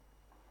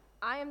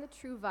I am the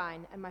true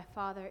vine, and my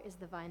Father is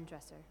the vine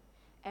dresser.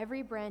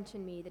 Every branch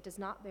in me that does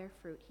not bear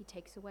fruit, he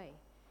takes away.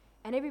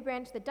 And every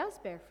branch that does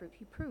bear fruit,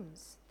 he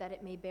prunes, that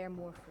it may bear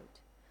more fruit.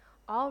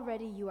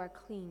 Already you are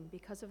clean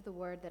because of the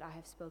word that I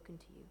have spoken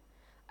to you.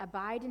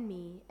 Abide in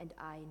me, and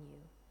I in you.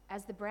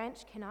 As the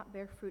branch cannot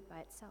bear fruit by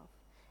itself,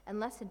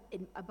 unless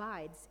it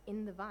abides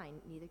in the vine,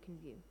 neither can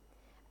you,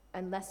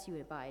 unless you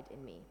abide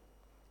in me.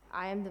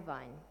 I am the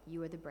vine,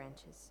 you are the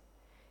branches.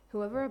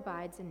 Whoever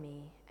abides in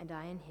me, and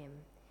I in him,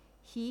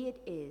 he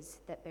it is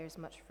that bears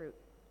much fruit.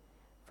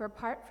 For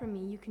apart from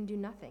me you can do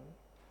nothing.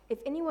 If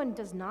anyone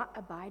does not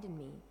abide in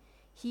me,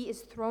 he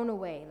is thrown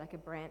away like a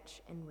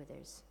branch and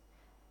withers.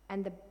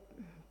 And the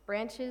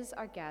branches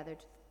are gathered,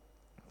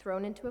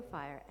 thrown into a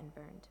fire, and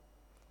burned.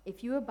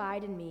 If you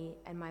abide in me,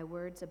 and my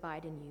words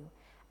abide in you,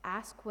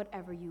 ask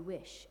whatever you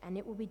wish, and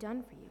it will be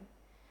done for you.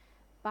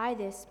 By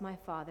this my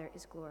Father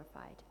is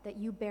glorified, that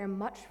you bear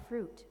much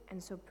fruit,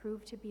 and so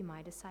prove to be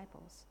my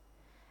disciples.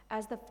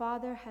 As the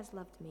Father has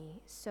loved me,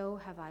 so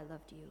have I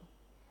loved you.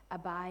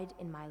 Abide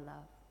in my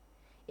love.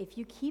 If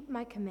you keep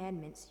my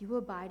commandments, you will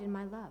abide in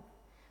my love,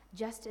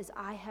 just as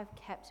I have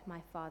kept my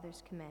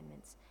Father's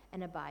commandments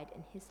and abide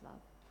in his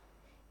love.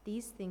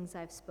 These things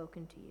I have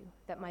spoken to you,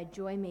 that my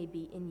joy may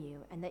be in you,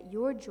 and that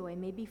your joy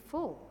may be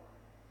full.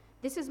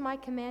 This is my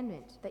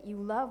commandment, that you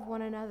love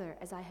one another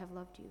as I have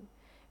loved you.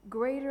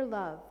 Greater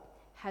love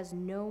has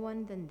no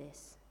one than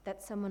this,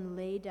 that someone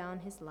lay down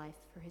his life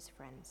for his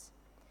friends.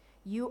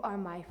 You are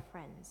my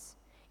friends,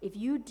 if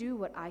you do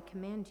what I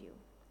command you.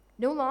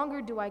 No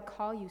longer do I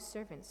call you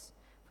servants,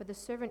 for the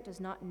servant does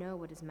not know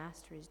what his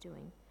master is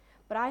doing.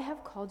 But I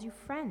have called you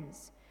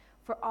friends,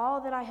 for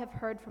all that I have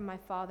heard from my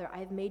Father I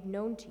have made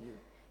known to you.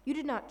 You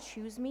did not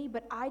choose me,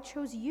 but I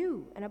chose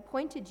you and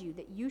appointed you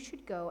that you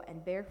should go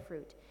and bear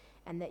fruit,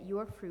 and that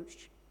your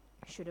fruit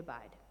should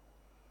abide,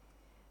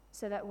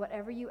 so that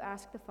whatever you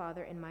ask the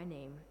Father in my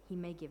name, he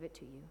may give it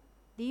to you.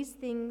 These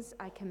things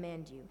I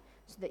command you,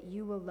 so that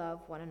you will love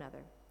one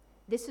another.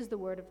 This is the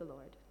word of the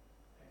Lord.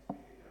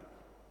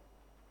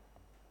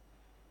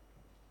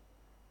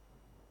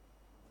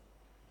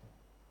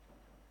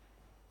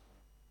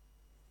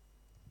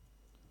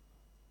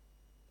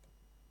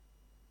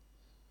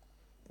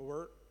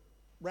 We're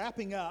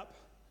wrapping up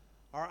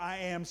our I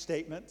am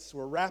statements.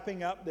 We're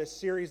wrapping up this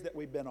series that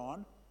we've been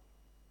on,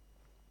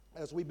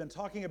 as we've been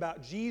talking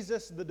about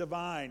Jesus the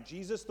divine,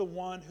 Jesus the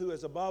one who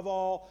is above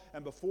all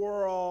and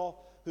before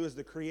all, who is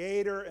the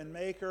creator and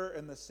maker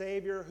and the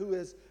Savior, who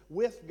is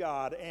with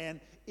God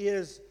and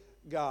is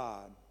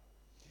God.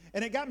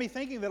 And it got me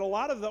thinking that a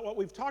lot of what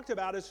we've talked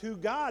about is who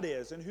God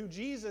is and who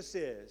Jesus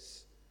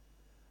is.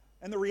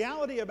 And the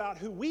reality about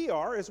who we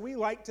are is we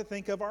like to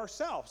think of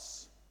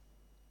ourselves.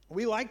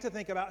 We like to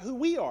think about who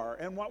we are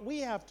and what we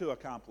have to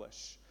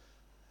accomplish.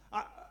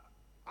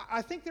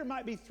 I think there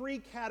might be three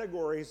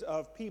categories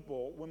of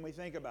people when we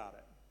think about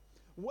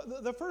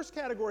it. The first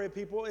category of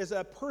people is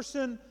a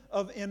person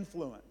of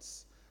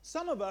influence.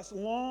 Some of us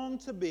long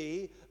to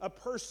be a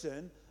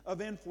person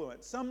of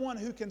influence, someone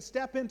who can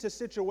step into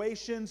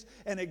situations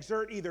and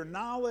exert either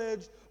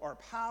knowledge or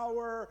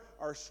power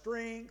or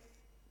strength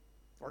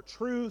or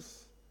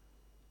truth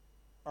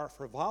or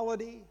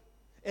frivolity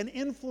and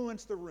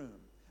influence the room,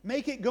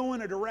 make it go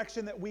in a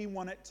direction that we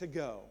want it to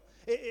go.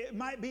 It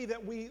might be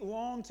that we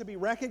long to be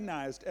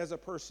recognized as a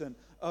person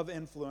of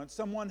influence,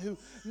 someone who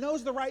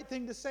knows the right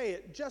thing to say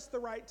at just the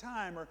right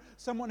time, or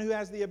someone who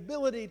has the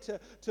ability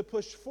to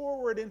push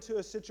forward into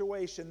a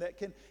situation that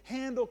can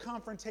handle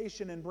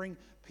confrontation and bring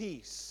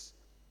peace.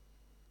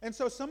 And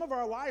so some of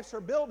our lives are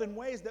built in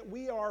ways that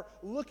we are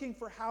looking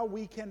for how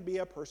we can be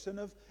a person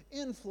of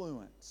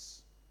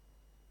influence.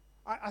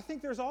 I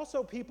think there's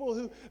also people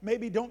who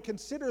maybe don't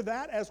consider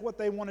that as what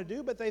they want to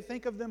do, but they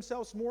think of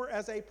themselves more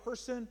as a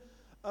person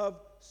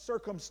of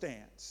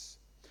circumstance.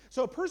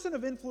 So a person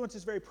of influence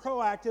is very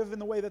proactive in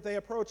the way that they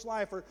approach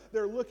life, or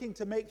they're looking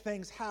to make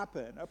things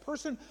happen. A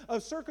person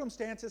of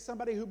circumstance is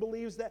somebody who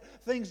believes that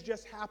things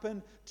just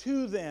happen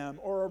to them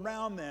or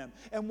around them.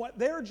 And what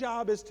their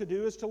job is to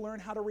do is to learn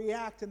how to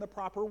react in the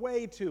proper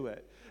way to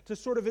it, to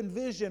sort of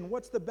envision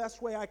what's the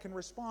best way I can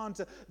respond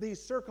to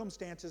these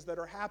circumstances that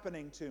are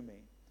happening to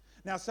me.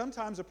 Now,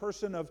 sometimes a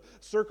person of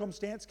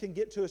circumstance can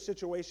get to a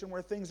situation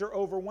where things are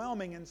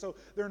overwhelming, and so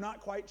they're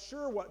not quite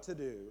sure what to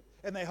do.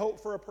 And they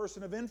hope for a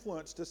person of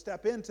influence to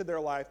step into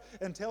their life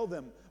and tell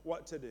them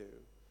what to do.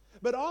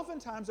 But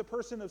oftentimes a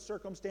person of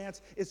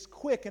circumstance is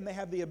quick, and they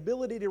have the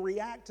ability to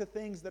react to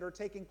things that are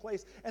taking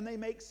place, and they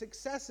make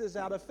successes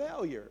out of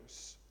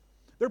failures.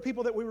 They're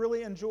people that we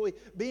really enjoy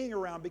being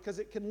around because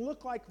it can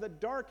look like the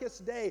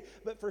darkest day,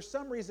 but for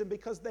some reason,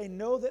 because they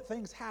know that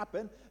things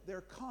happen, they're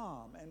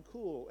calm and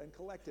cool and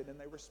collected, and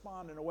they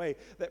respond in a way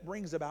that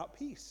brings about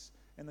peace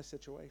in the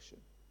situation.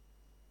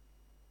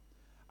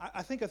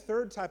 I think a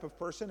third type of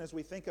person, as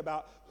we think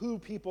about who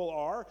people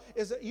are,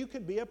 is that you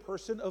could be a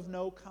person of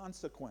no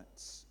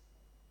consequence.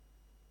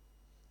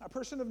 A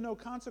person of no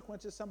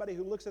consequence is somebody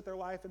who looks at their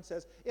life and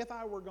says, if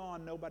I were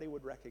gone, nobody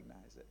would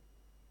recognize it.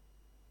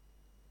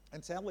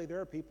 And sadly, there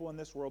are people in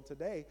this world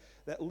today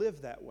that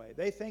live that way.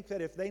 They think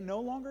that if they no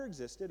longer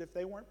existed, if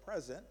they weren't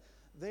present,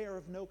 they are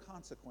of no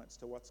consequence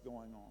to what's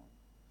going on.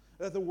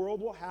 That the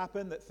world will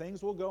happen, that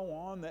things will go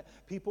on, that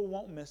people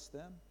won't miss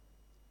them.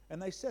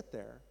 And they sit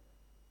there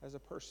as a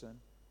person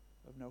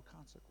of no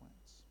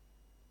consequence.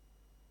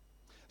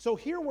 So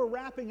here we're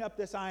wrapping up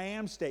this I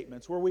am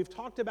statements where we've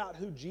talked about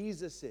who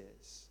Jesus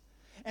is.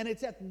 And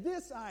it's at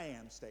this I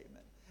am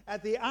statement,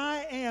 at the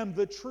I am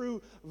the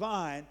true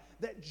vine,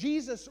 that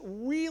Jesus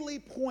really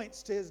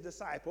points to his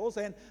disciples,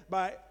 and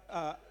by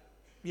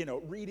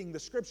reading the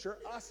scripture,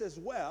 us as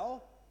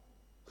well,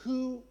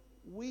 who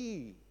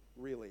we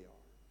really are.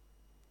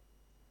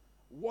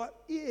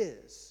 What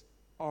is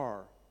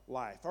our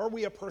life? Are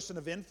we a person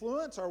of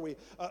influence? Are we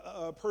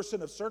a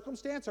person of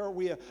circumstance? Are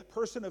we a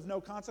person of no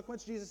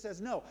consequence? Jesus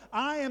says, no,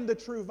 I am the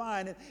true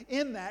vine, and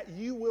in that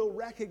you will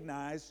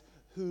recognize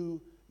who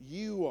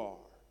you are.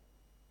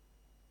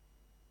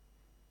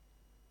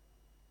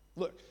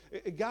 Look,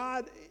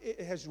 God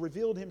has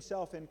revealed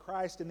himself in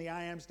Christ in the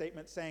I am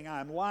statement, saying,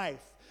 I am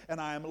life, and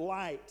I am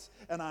light,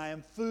 and I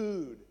am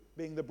food,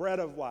 being the bread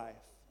of life.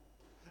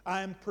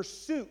 I am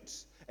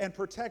pursuit and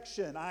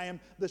protection. I am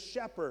the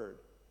shepherd.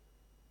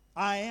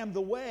 I am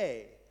the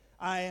way.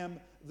 I am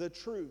the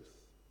truth.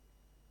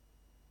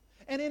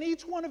 And in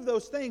each one of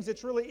those things,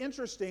 it's really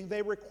interesting.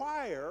 They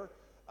require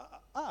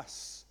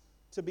us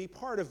to be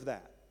part of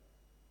that.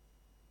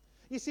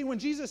 You see, when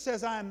Jesus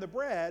says, I am the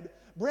bread,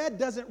 bread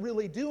doesn't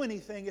really do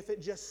anything if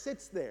it just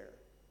sits there.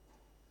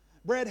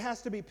 Bread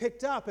has to be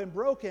picked up and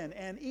broken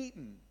and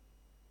eaten.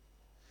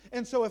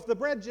 And so if the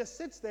bread just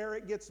sits there,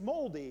 it gets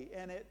moldy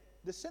and it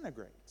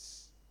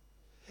disintegrates.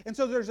 And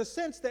so there's a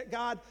sense that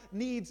God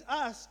needs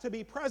us to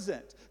be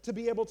present, to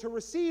be able to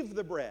receive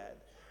the bread,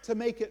 to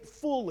make it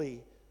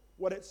fully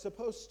what it's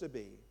supposed to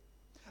be.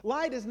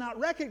 Light is not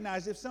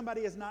recognized if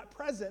somebody is not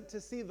present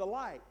to see the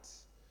light,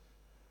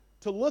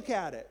 to look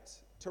at it,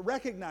 to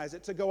recognize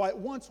it, to go, it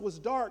once was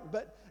dark,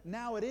 but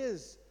now it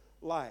is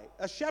light.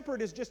 A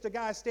shepherd is just a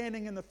guy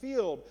standing in the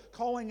field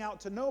calling out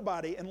to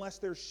nobody unless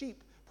there's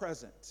sheep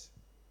present.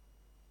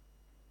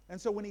 And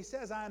so when he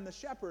says, I am the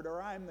shepherd,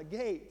 or I am the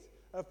gate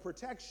of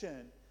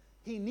protection,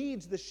 he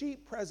needs the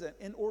sheep present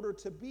in order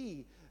to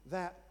be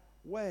that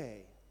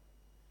way.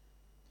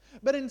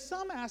 But in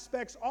some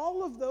aspects,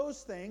 all of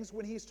those things,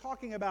 when he's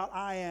talking about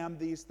I am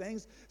these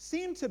things,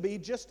 seem to be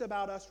just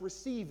about us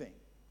receiving.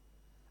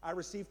 I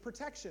receive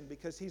protection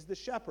because he's the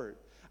shepherd.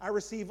 I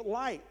receive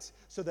light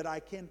so that I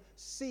can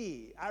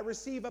see. I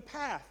receive a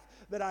path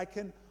that I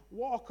can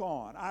walk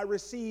on. I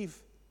receive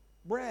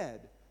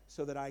bread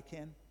so that I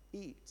can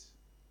eat.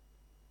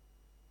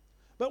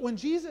 But when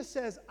Jesus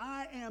says,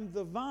 I am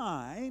the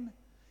vine,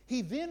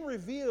 he then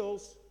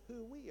reveals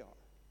who we are.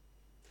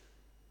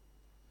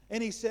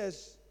 And he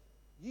says,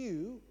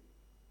 you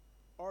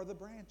are the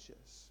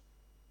branches.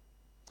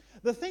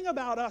 The thing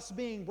about us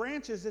being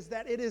branches is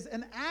that it is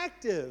an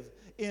active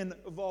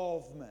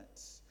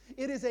involvement.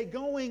 It is a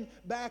going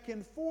back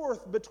and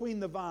forth between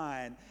the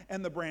vine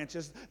and the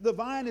branches. The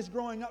vine is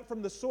growing up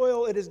from the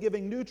soil. It is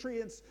giving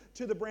nutrients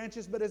to the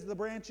branches, but as the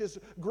branches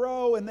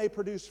grow and they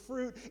produce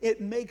fruit,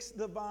 it makes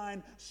the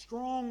vine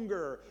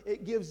stronger.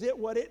 It gives it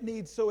what it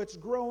needs, so it's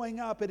growing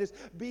up. It is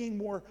being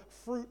more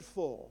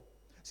fruitful.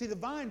 See, the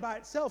vine by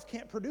itself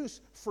can't produce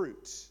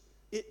fruit.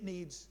 It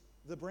needs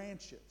the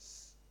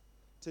branches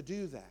to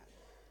do that.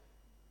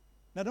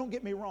 Now, don't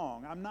get me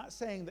wrong. I'm not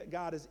saying that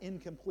God is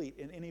incomplete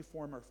in any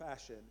form or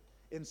fashion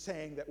in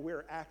saying that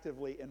we're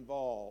actively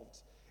involved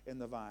in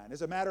the vine.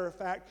 As a matter of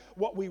fact,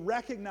 what we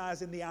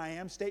recognize in the I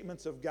am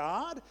statements of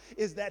God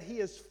is that he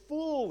is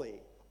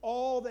fully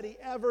all that he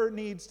ever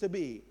needs to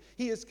be.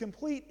 He is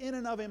complete in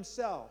and of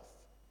himself.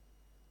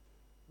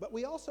 But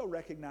we also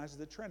recognize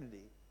the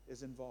Trinity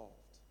is involved.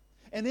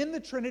 And in the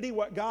Trinity,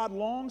 what God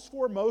longs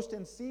for most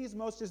and sees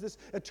most is this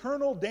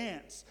eternal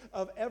dance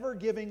of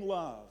ever-giving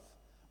love,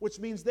 which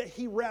means that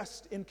he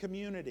rests in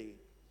community.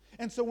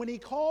 And so when he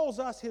calls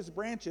us his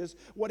branches,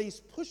 what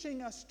he's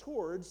pushing us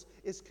towards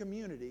is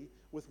community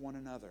with one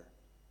another.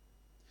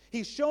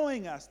 He's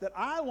showing us that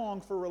I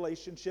long for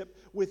relationship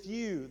with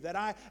you, that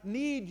I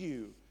need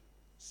you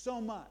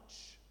so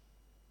much.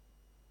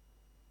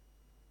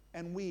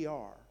 And we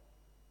are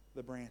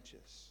the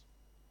branches.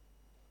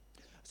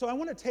 So I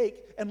want to take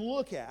and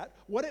look at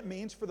what it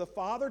means for the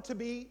Father to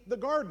be the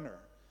gardener,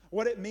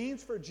 what it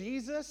means for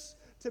Jesus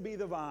to be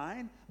the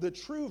vine, the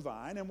true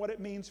vine, and what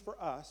it means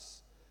for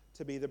us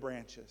to be the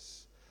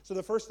branches. So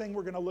the first thing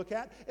we're going to look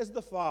at is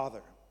the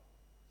Father.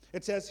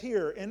 It says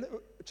here in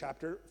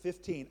chapter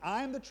 15,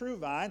 I am the true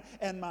vine,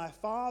 and my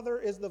Father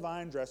is the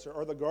vine dresser,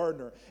 or the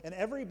gardener. And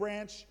every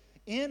branch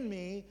in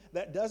me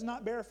that does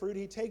not bear fruit,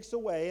 he takes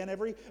away. And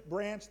every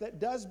branch that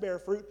does bear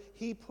fruit,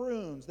 he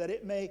prunes, that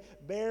it may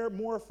bear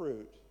more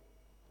fruit.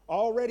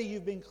 Already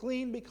you've been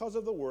cleaned because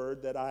of the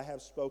word that I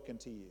have spoken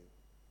to you.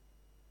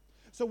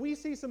 So we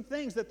see some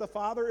things that the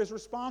Father is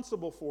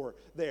responsible for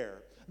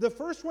there. The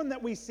first one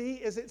that we see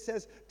is it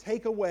says,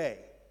 take away.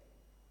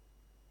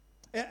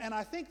 And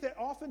I think that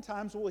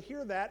oftentimes we'll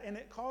hear that and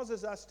it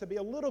causes us to be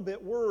a little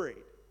bit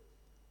worried.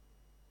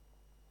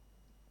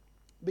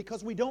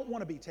 because we don't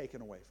want to be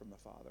taken away from the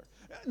Father.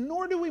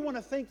 Nor do we want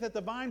to think that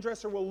the vine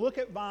dresser will look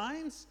at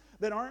vines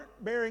that aren't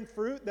bearing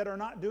fruit, that are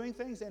not doing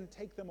things, and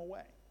take them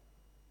away.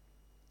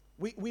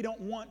 We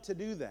don't want to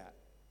do that.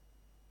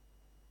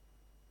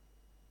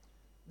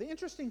 The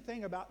interesting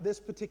thing about this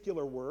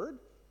particular word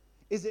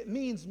is it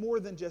means more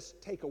than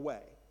just take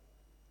away.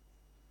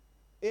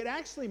 It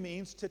actually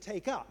means to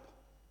take up,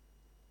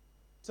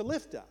 to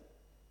lift up,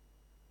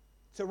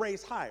 to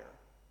raise higher.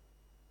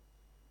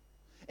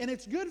 And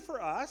it's good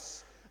for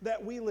us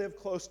that we live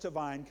close to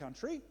vine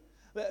country.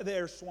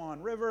 There's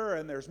Swan River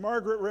and there's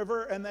Margaret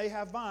River, and they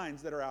have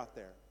vines that are out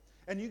there.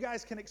 And you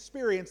guys can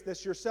experience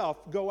this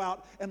yourself. Go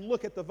out and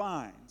look at the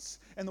vines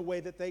and the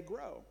way that they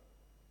grow.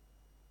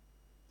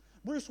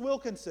 Bruce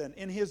Wilkinson,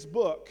 in his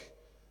book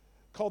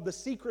called The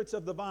Secrets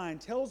of the Vine,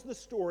 tells the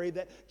story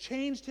that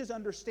changed his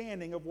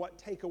understanding of what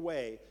take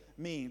away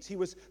means. He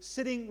was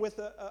sitting with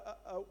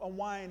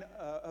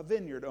a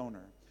vineyard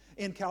owner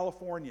in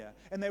California,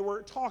 and they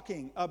were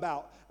talking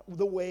about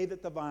the way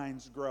that the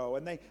vines grow.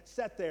 And they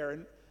sat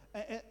there,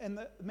 and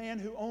the man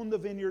who owned the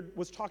vineyard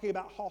was talking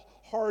about how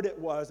hard it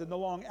was and the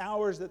long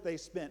hours that they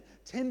spent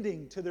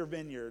tending to their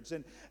vineyards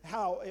and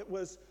how it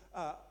was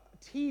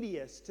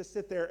tedious to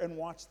sit there and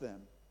watch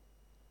them.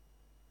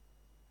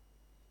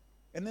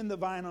 And then the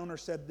vine owner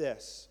said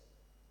this,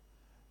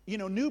 you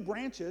know, new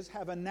branches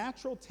have a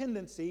natural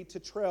tendency to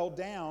trail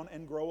down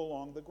and grow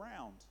along the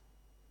ground.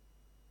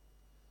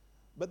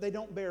 But they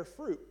don't bear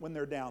fruit when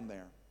they're down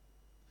there.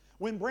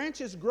 When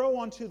branches grow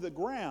onto the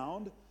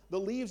ground, the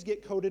leaves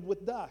get coated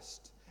with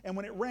dust. And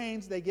when it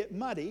rains, they get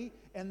muddy,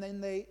 and then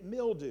they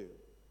mildew.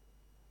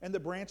 And the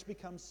branch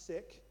becomes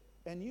sick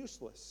and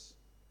useless.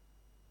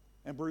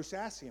 And Bruce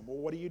asked him, well,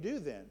 what do you do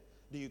then?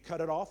 Do you cut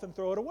it off and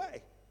throw it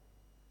away?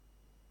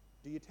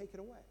 Do you take it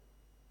away?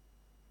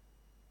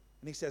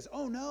 And he says,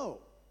 oh no,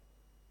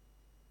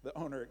 the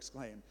owner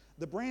exclaimed.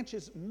 The branch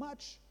is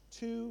much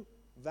too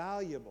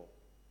valuable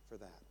for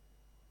that.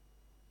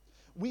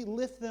 We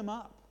lift them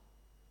up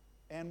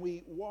and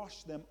we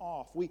wash them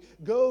off. We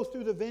go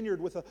through the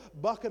vineyard with a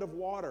bucket of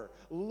water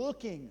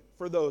looking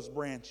for those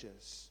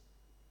branches.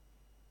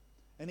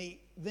 And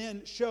he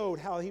then showed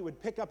how he would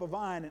pick up a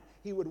vine and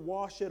he would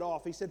wash it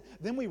off. He said,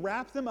 then we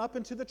wrap them up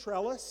into the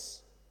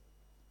trellis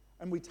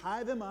and we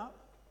tie them up,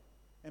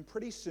 and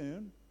pretty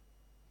soon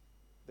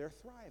they're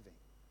thriving.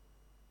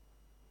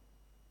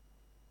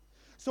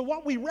 So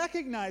what we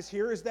recognize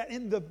here is that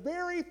in the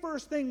very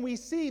first thing we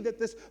see that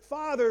this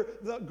Father,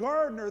 the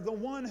gardener, the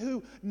one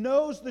who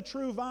knows the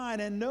true vine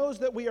and knows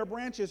that we are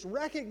branches,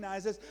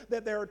 recognizes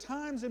that there are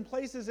times and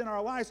places in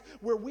our lives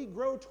where we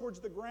grow towards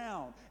the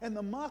ground and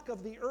the muck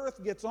of the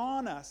earth gets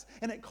on us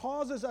and it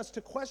causes us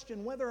to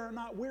question whether or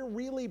not we're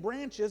really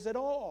branches at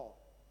all.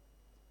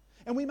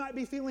 And we might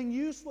be feeling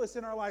useless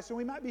in our lives, and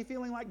we might be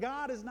feeling like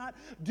God is not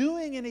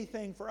doing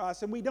anything for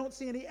us, and we don't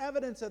see any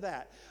evidence of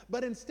that.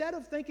 But instead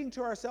of thinking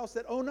to ourselves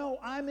that, oh no,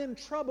 I'm in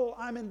trouble,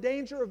 I'm in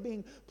danger of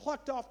being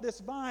plucked off this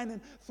vine and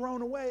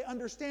thrown away,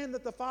 understand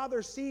that the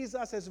Father sees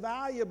us as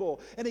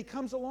valuable, and He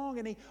comes along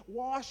and He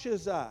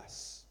washes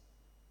us.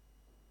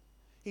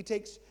 He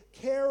takes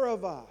care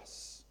of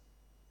us.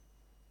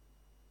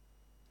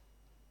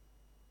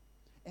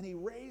 And He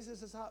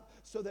raises us up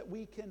so that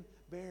we can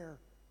bear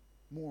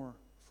more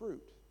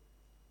fruit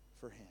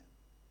for Him.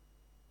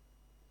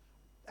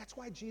 That's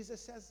why Jesus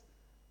says,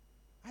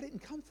 I didn't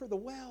come for the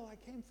well, I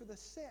came for the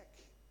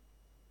sick.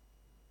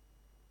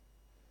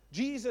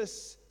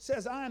 Jesus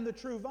says, I am the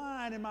true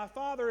vine and my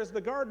Father is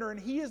the gardener, and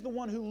He is the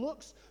one who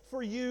looks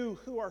for you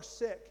who are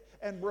sick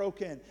and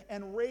broken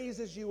and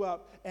raises you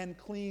up and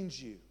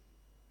cleans you.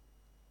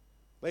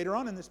 Later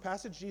on in this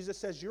passage, Jesus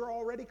says, you're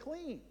already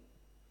clean,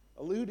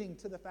 alluding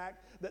to the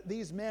fact that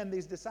these men,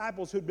 these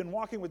disciples who'd been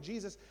walking with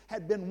Jesus,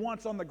 had been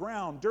once on the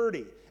ground,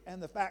 dirty,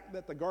 and the fact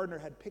that the gardener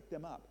had picked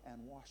them up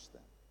and washed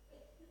them.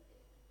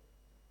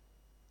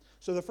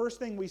 So the first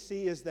thing we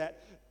see is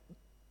that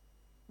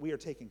we are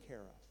taken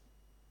care of,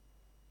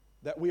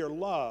 that we are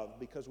loved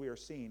because we are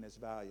seen as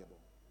valuable.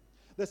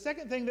 The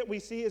second thing that we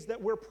see is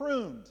that we're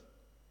pruned.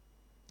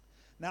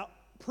 Now,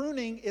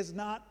 pruning is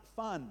not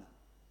fun.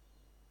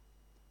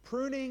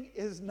 Pruning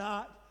is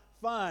not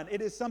fun.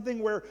 It is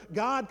something where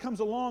God comes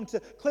along to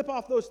clip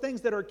off those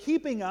things that are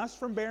keeping us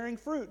from bearing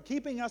fruit,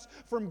 keeping us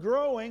from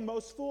growing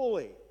most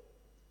fully.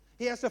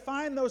 He has to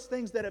find those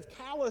things that have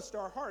calloused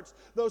our hearts,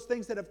 those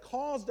things that have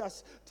caused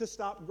us to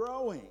stop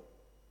growing.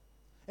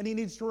 And He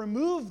needs to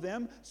remove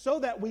them so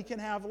that we can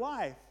have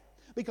life.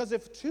 Because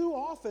if too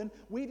often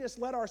we just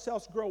let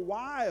ourselves grow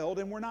wild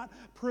and we're not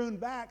pruned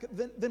back,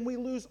 then we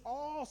lose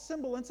all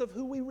semblance of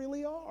who we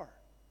really are.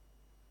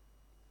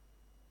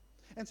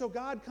 And so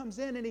God comes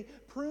in and He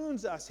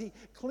prunes us. He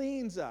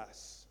cleans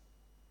us.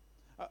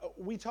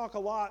 We talk a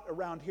lot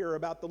around here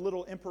about the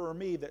little emperor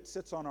me that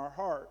sits on our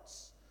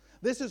hearts.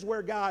 This is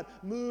where God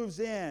moves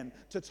in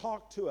to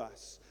talk to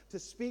us, to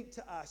speak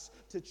to us,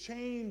 to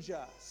change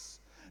us,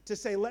 to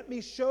say, let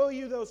me show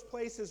you those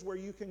places where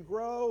you can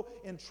grow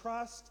in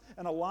trust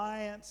and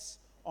alliance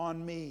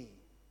on me.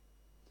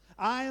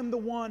 I am the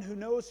one who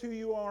knows who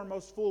you are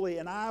most fully,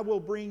 and I will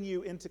bring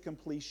you into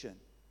completion.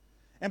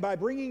 And by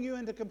bringing you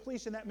into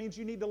completion, that means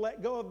you need to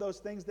let go of those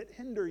things that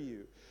hinder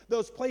you.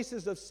 Those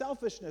places of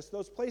selfishness,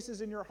 those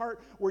places in your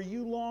heart where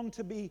you long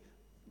to be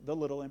the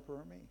little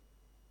emperor me.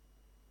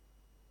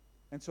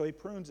 And so he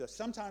prunes us.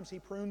 Sometimes he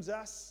prunes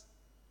us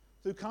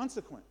through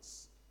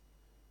consequence.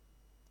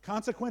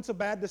 Consequence of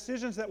bad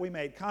decisions that we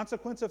made.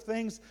 Consequence of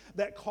things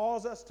that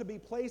cause us to be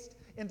placed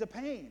into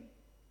pain.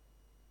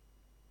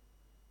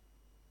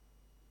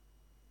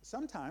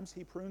 Sometimes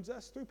he prunes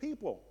us through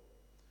people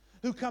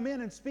who come in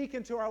and speak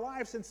into our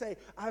lives and say,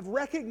 I've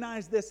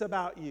recognized this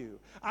about you.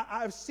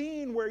 I've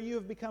seen where you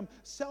have become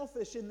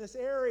selfish in this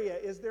area.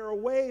 Is there a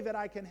way that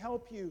I can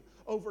help you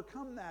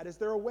overcome that? Is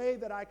there a way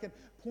that I can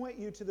point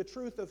you to the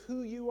truth of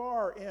who you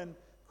are in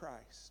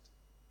Christ?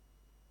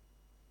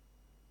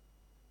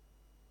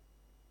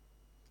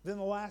 Then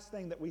the last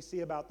thing that we see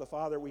about the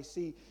Father, we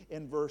see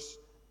in verse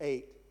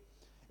 8.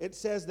 It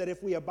says that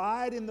if we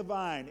abide in the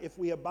vine, if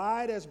we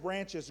abide as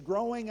branches,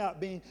 growing up,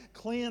 being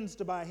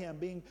cleansed by Him,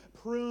 being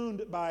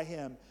pruned by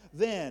Him,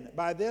 then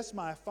by this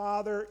my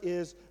Father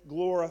is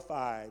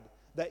glorified,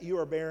 that you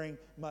are bearing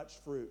much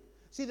fruit.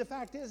 See, the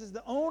fact is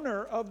the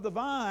owner of the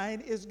vine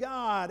is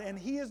God, and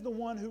He is the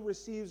one who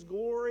receives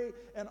glory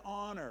and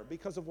honor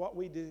because of what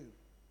we do.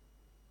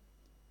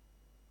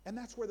 And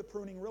that's where the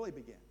pruning really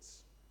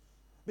begins.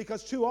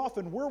 Because too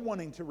often we're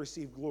wanting to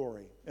receive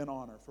glory and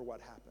honor for what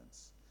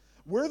happens.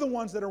 We're the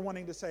ones that are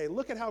wanting to say,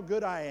 look at how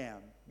good I am,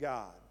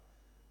 God.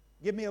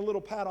 Give me a little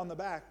pat on the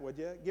back, would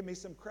you? Give me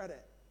some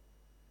credit.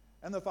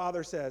 And the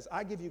Father says,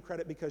 I give you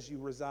credit because you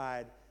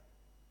reside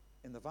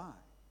in the vine.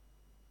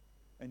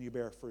 And you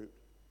bear fruit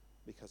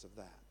because of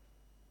that.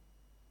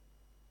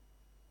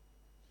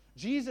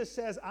 Jesus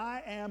says,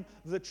 I am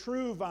the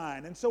true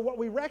vine. And so what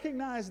we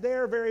recognize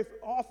there very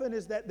often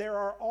is that there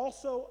are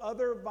also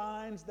other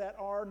vines that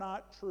are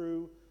not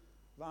true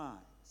vines.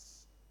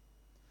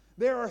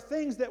 There are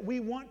things that we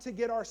want to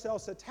get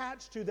ourselves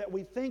attached to that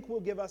we think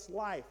will give us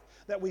life,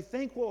 that we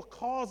think will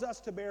cause us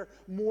to bear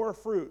more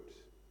fruit.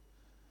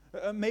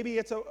 Maybe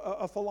it's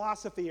a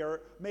philosophy, or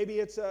maybe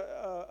it's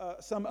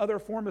some other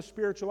form of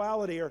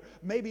spirituality, or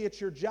maybe it's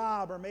your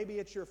job, or maybe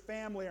it's your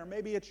family, or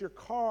maybe it's your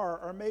car,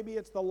 or maybe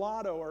it's the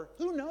lotto, or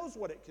who knows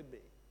what it could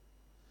be.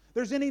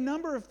 There's any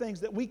number of things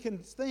that we can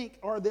think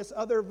are this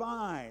other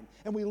vine,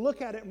 and we look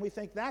at it and we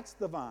think that's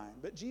the vine.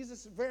 But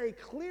Jesus very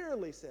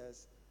clearly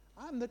says,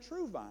 I'm the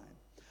true vine.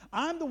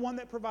 I'm the one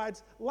that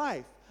provides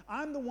life.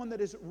 I'm the one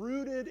that is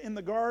rooted in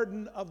the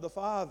garden of the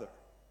Father.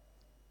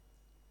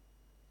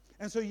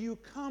 And so you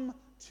come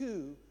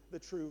to the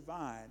true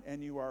vine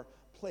and you are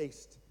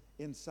placed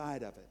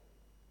inside of it.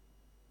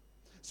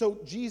 So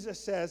Jesus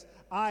says,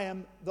 I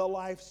am the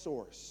life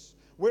source.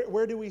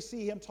 Where do we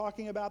see him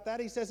talking about that?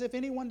 He says, if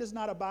anyone does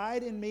not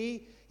abide in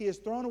me, he is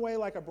thrown away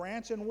like a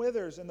branch and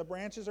withers, and the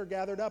branches are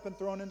gathered up and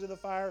thrown into the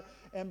fire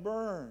and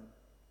burned.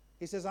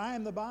 He says, I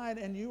am the vine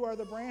and you are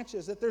the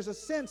branches. That there's a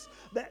sense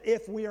that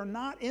if we are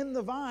not in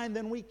the vine,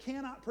 then we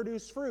cannot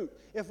produce fruit.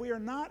 If we are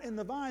not in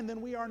the vine,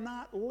 then we are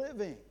not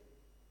living.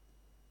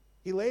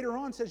 He later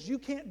on says, you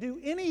can't do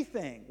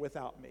anything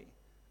without me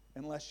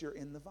unless you're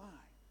in the vine.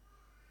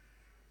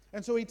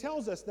 And so he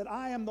tells us that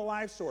I am the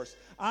life source.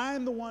 I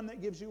am the one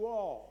that gives you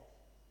all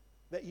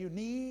that you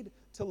need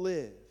to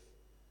live.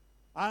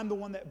 I'm the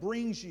one that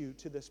brings you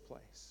to this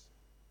place.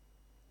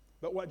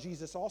 But what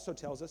Jesus also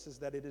tells us is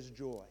that it is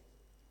joy.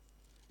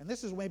 And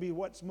this is maybe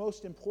what's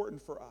most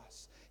important for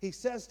us. He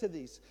says to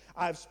these,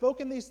 I've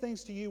spoken these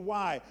things to you.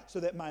 Why? So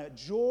that my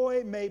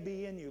joy may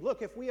be in you.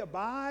 Look, if we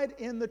abide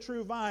in the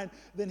true vine,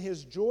 then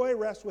his joy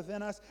rests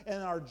within us,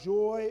 and our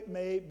joy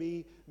may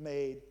be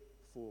made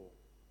full.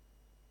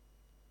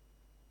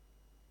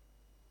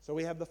 So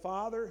we have the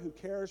Father who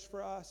cares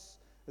for us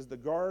as the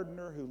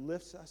gardener who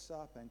lifts us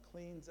up and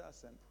cleans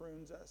us and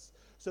prunes us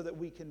so that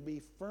we can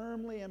be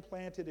firmly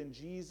implanted in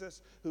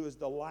Jesus, who is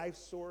the life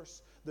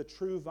source, the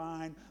true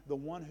vine, the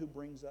one who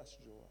brings us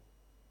joy.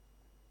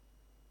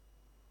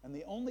 And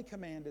the only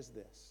command is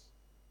this,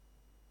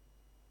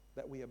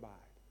 that we abide,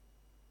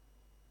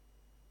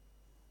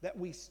 that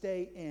we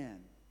stay in.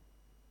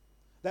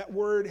 That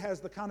word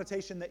has the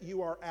connotation that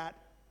you are at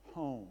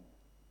home.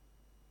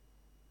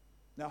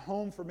 Now,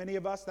 home for many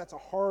of us, that's a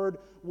hard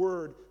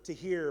word to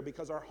hear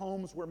because our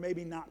homes were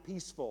maybe not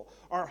peaceful.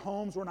 Our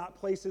homes were not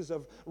places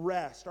of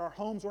rest. Our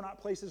homes were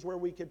not places where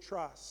we could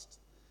trust.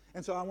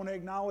 And so I want to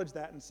acknowledge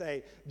that and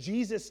say,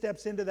 Jesus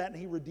steps into that and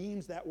he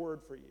redeems that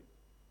word for you.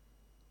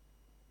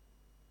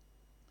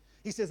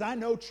 He says, I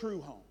know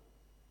true home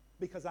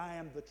because I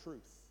am the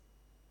truth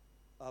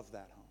of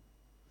that home.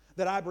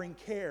 That I bring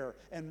care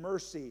and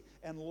mercy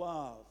and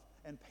love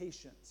and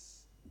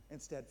patience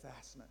and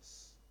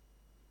steadfastness.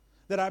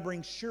 That I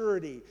bring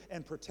surety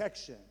and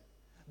protection.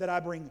 That I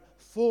bring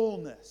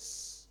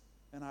fullness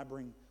and I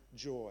bring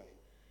joy.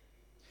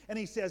 And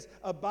he says,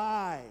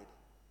 abide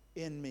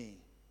in me.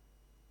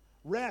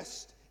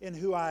 Rest in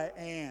who I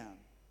am.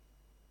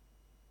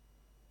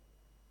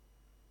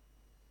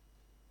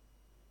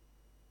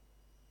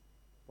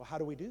 Well, how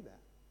do we do that?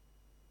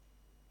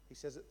 He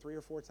says it 3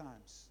 or 4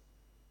 times.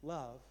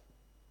 Love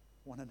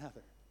one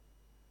another.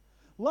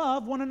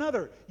 Love one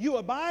another. You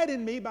abide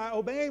in me by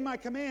obeying my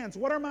commands.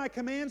 What are my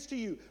commands to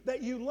you?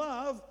 That you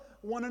love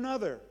one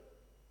another.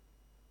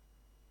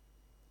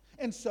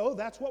 And so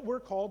that's what we're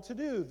called to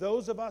do.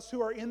 Those of us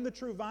who are in the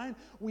true vine,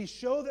 we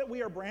show that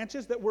we are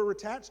branches, that we're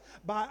attached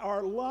by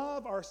our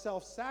love, our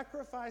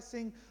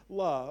self-sacrificing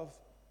love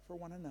for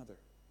one another.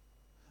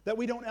 That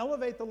we don't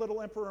elevate the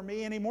little emperor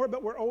me anymore,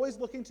 but we're always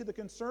looking to the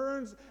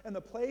concerns and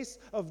the place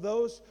of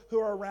those who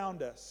are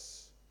around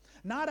us.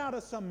 Not out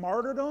of some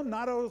martyrdom,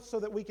 not so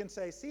that we can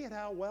say, see it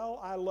how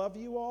well I love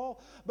you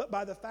all, but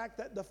by the fact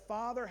that the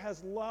Father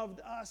has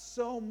loved us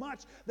so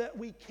much that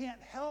we can't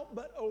help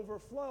but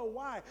overflow.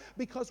 Why?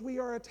 Because we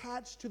are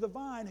attached to the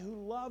vine who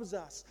loves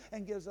us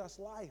and gives us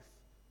life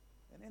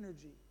and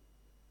energy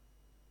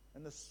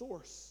and the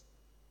source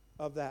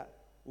of that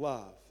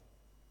love.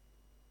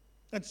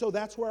 And so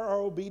that's where our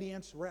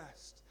obedience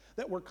rests.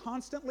 That we're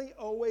constantly,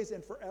 always,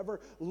 and forever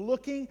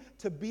looking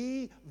to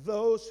be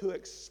those who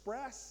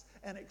express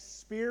and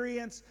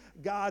experience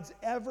God's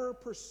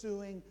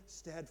ever-pursuing,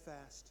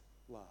 steadfast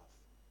love.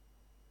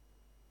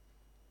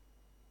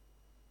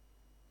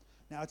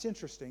 Now, it's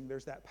interesting.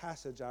 There's that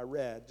passage I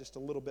read just a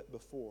little bit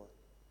before.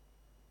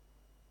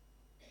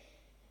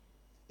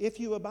 If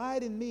you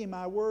abide in me,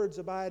 my words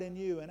abide in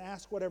you, and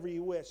ask whatever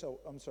you wish. Oh,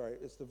 I'm sorry,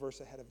 it's the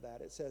verse ahead of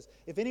that. It says,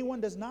 if anyone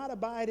does not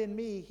abide in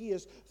me, he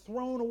is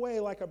thrown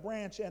away like a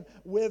branch and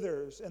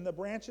withers, and the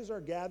branches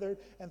are gathered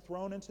and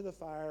thrown into the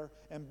fire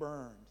and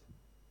burned.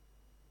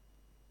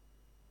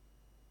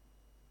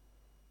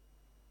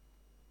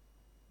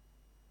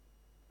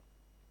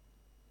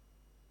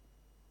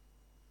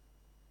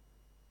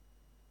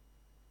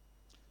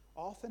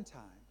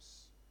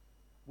 Oftentimes,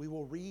 we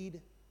will read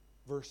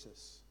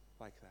verses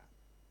like that.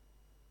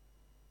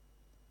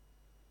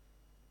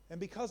 And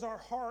because our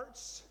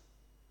hearts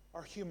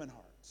are human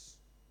hearts,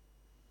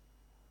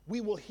 we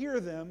will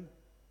hear them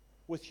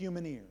with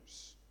human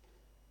ears.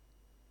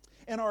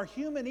 And our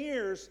human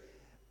ears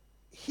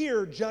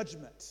hear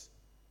judgment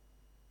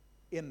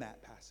in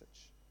that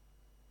passage.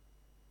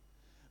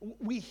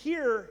 We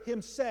hear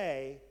him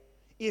say,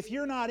 if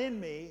you're not in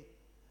me,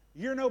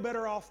 you're no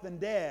better off than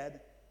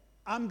dead.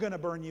 I'm going to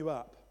burn you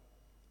up.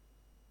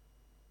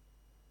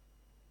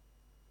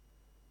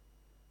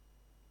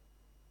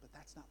 But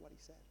that's not what he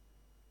said.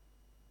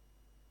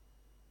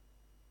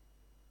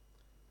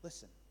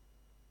 Listen,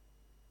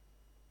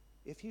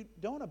 if you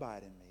don't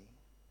abide in me,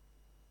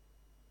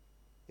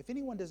 if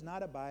anyone does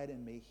not abide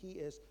in me, he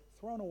is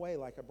thrown away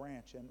like a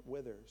branch and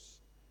withers,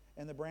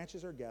 and the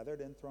branches are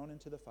gathered and thrown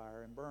into the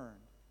fire and burned.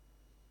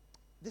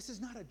 This is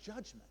not a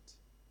judgment.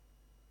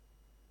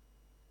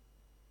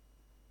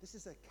 This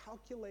is a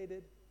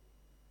calculated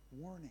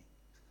warning.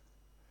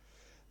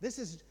 This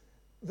is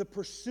the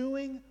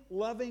pursuing,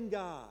 loving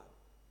God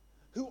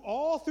who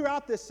all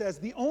throughout this says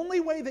the only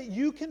way that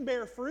you can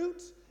bear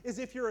fruit is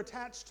if you're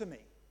attached to me.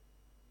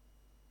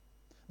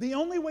 The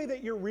only way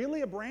that you're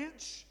really a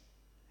branch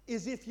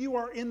is if you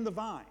are in the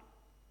vine.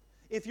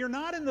 If you're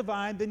not in the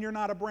vine, then you're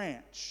not a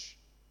branch.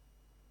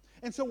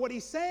 And so what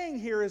he's saying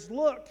here is,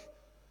 look,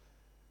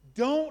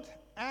 don't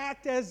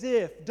act as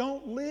if,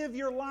 don't live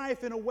your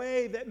life in a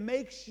way that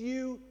makes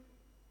you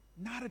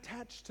not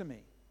attached to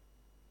me.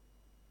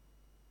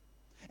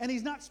 And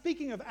he's not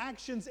speaking of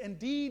actions and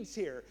deeds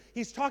here.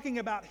 He's talking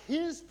about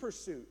his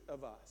pursuit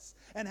of us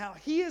and how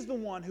he is the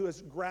one who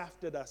has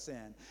grafted us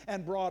in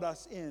and brought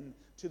us in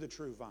to the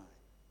true vine.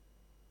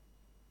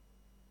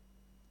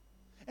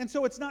 And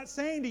so it's not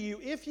saying to you,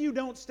 if you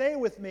don't stay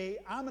with me,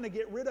 I'm going to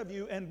get rid of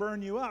you and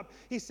burn you up.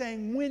 He's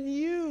saying, when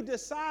you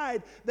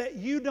decide that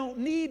you don't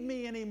need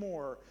me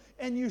anymore,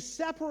 and you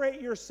separate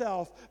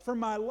yourself from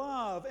my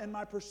love and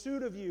my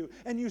pursuit of you,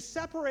 and you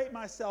separate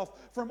myself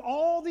from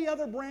all the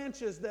other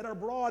branches that are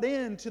brought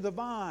into the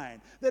vine,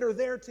 that are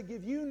there to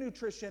give you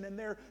nutrition and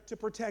there to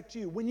protect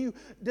you. When you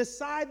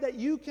decide that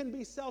you can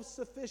be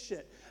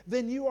self-sufficient,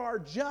 then you are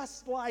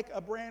just like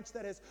a branch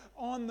that is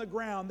on the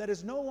ground, that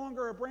is no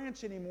longer a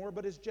branch anymore,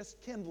 but is just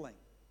kindling.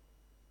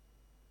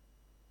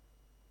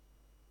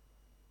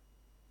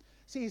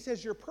 See, he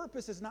says your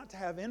purpose is not to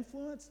have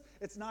influence.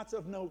 It's not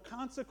of no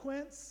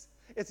consequence.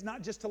 It's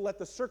not just to let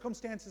the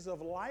circumstances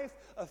of life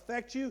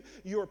affect you.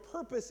 Your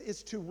purpose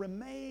is to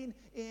remain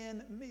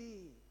in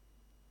me,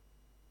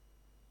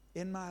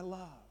 in my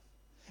love.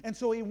 And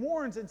so he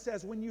warns and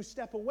says, when you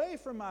step away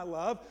from my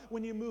love,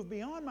 when you move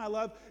beyond my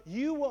love,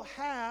 you will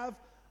have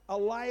a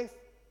life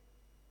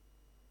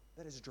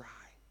that is dry.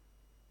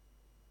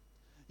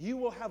 You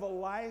will have a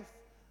life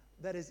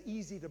that is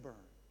easy to burn.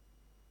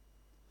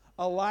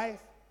 A life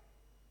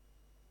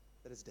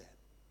that is dead.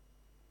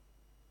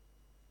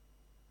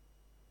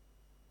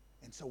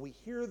 And so we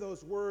hear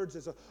those words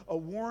as a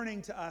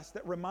warning to us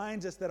that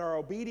reminds us that our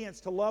obedience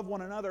to love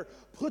one another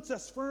puts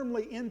us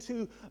firmly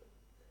into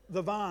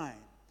the vine.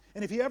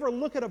 And if you ever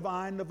look at a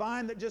vine, the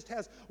vine that just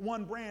has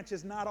one branch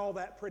is not all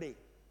that pretty.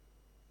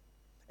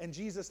 And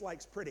Jesus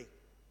likes pretty.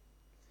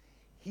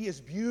 He is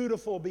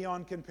beautiful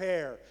beyond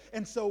compare.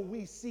 And so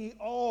we see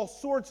all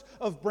sorts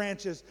of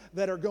branches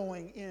that are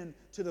going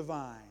into the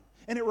vine.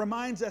 And it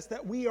reminds us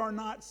that we are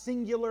not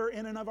singular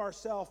in and of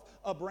ourselves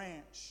a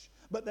branch,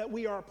 but that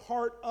we are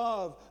part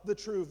of the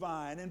true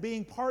vine. And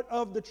being part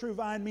of the true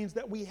vine means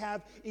that we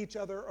have each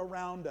other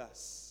around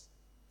us.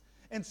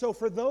 And so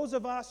for those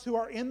of us who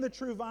are in the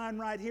true vine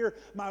right here,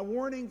 my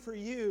warning for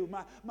you,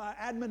 my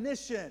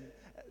admonition,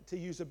 to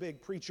use a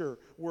big preacher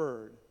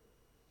word,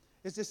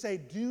 is to say,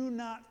 do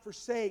not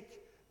forsake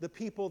the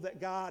people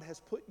that God has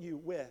put you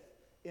with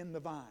in the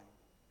vine.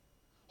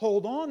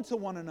 Hold on to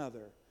one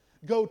another.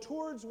 Go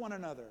towards one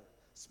another.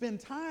 Spend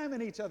time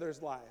in each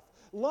other's life.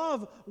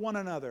 Love one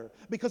another,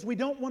 because we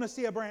don't want to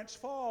see a branch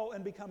fall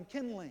and become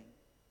kindling.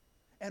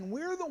 And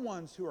we're the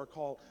ones who are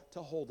called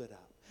to hold it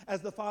up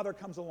as the Father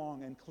comes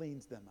along and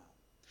cleans them up.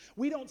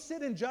 We don't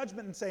sit in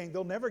judgment and saying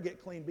they'll never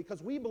get clean,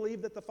 because we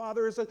believe that the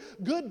Father is a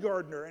good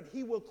gardener and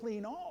He will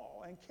clean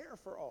all and care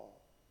for all.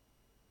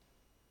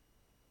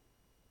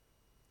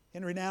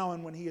 Henry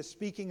Nouwen, when he is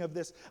speaking of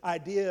this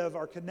idea of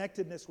our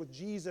connectedness with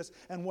Jesus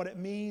and what it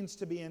means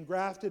to be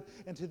engrafted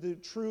into the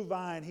true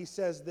vine, he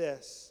says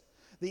this: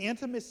 the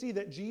intimacy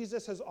that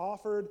Jesus has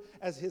offered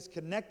as His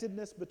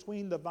connectedness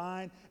between the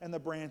vine and the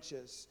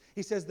branches.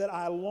 He says that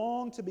I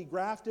long to be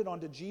grafted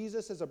onto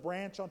Jesus as a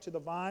branch onto the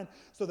vine,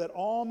 so that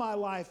all my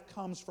life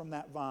comes from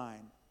that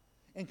vine.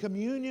 In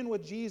communion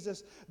with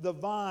Jesus, the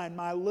vine,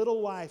 my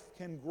little life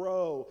can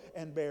grow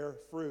and bear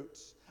fruit.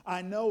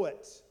 I know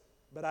it,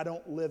 but I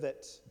don't live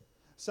it.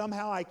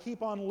 Somehow I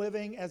keep on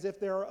living as if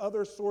there are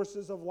other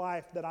sources of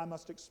life that I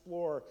must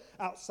explore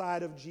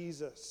outside of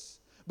Jesus.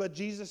 But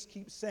Jesus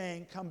keeps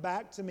saying, come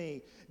back to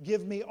me.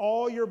 Give me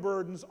all your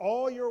burdens,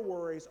 all your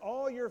worries,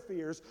 all your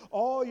fears,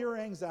 all your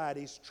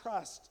anxieties.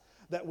 Trust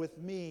that with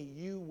me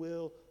you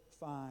will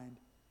find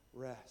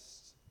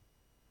rest.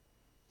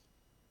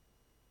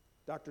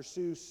 Dr.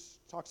 Seuss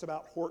talks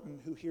about Horton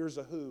who hears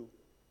a who.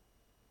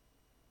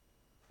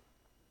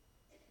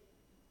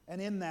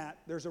 And in that,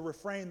 there's a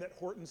refrain that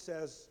Horton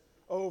says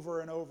over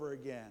and over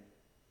again.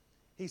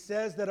 He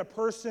says that a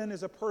person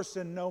is a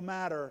person no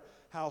matter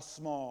how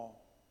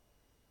small.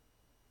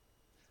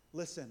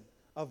 Listen,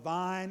 a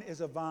vine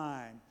is a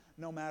vine,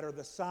 no matter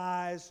the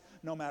size,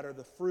 no matter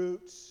the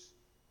fruits.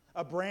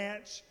 A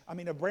branch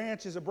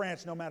is a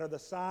branch, no matter the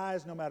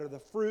size, no matter the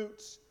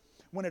fruits,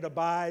 when it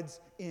abides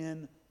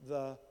in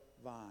the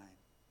vine.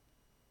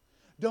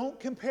 Don't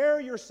compare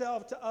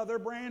yourself to other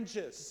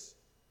branches.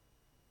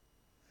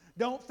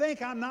 Don't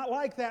think I'm not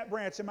like that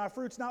branch and my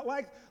fruit's not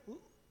like.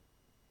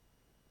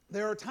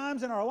 There are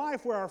times in our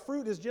life where our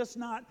fruit is just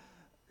not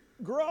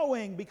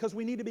growing because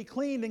we need to be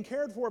cleaned and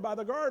cared for by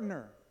the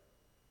gardener.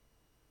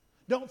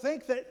 Don't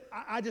think that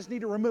I just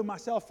need to remove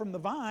myself from the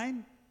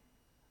vine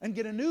and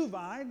get a new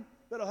vine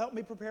that'll help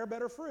me prepare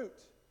better fruit.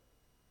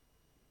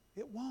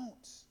 It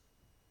won't.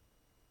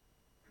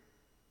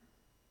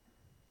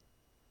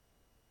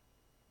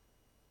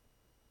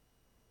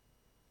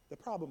 The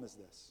problem is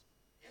this.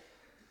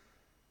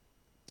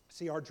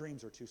 See, our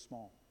dreams are too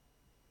small.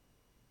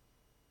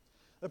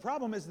 The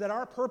problem is that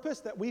our purpose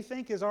that we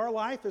think is our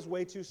life is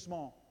way too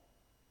small.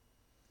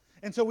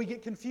 And so we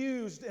get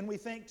confused and we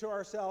think to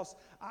ourselves,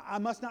 I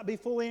must not be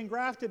fully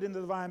engrafted into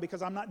the vine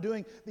because I'm not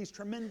doing these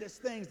tremendous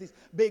things, these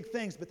big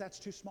things, but that's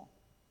too small.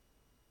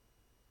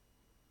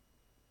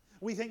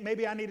 We think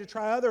maybe I need to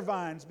try other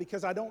vines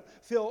because I don't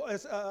feel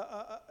as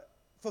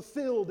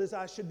fulfilled as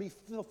I should be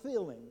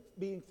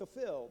being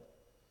fulfilled.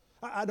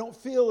 I don't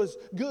feel as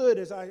good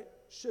as I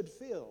should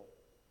feel.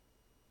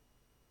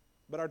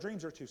 But our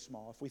dreams are too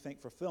small if we think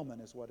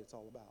fulfillment is what it's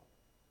all about.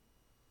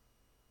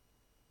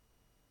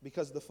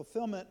 Because the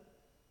fulfillment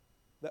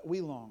that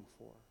we long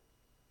for,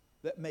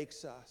 that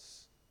makes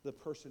us the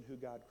person who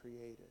God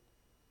created,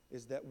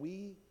 is that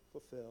we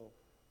fulfill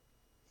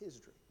His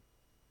dream.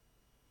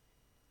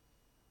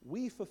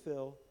 We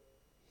fulfill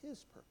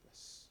His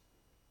purpose.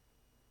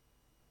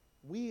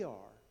 We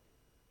are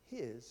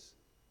His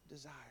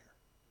desire.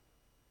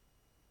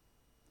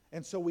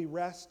 And so we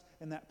rest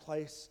in that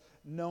place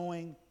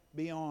knowing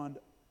beyond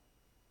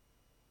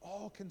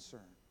all concern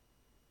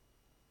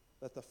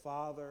that the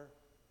Father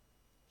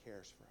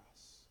cares for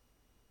us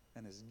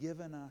and has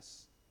given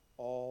us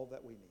all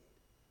that we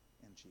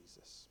need in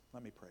Jesus.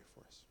 Let me pray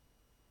for us.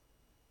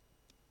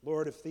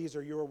 Lord, if these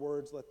are your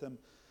words, let them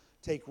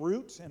take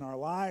root in our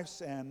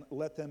lives and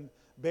let them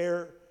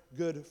bear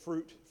good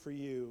fruit for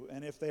you.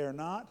 And if they are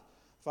not,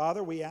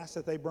 Father, we ask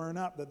that they burn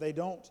up, that they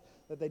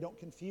don't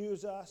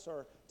confuse us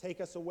or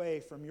take us away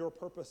from your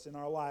purpose in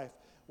our life,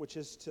 which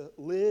is to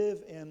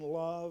live in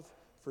love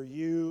for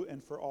you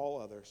and for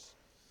all others.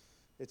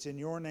 It's in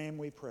your name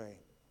we pray,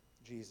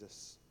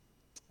 Jesus.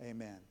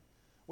 Amen.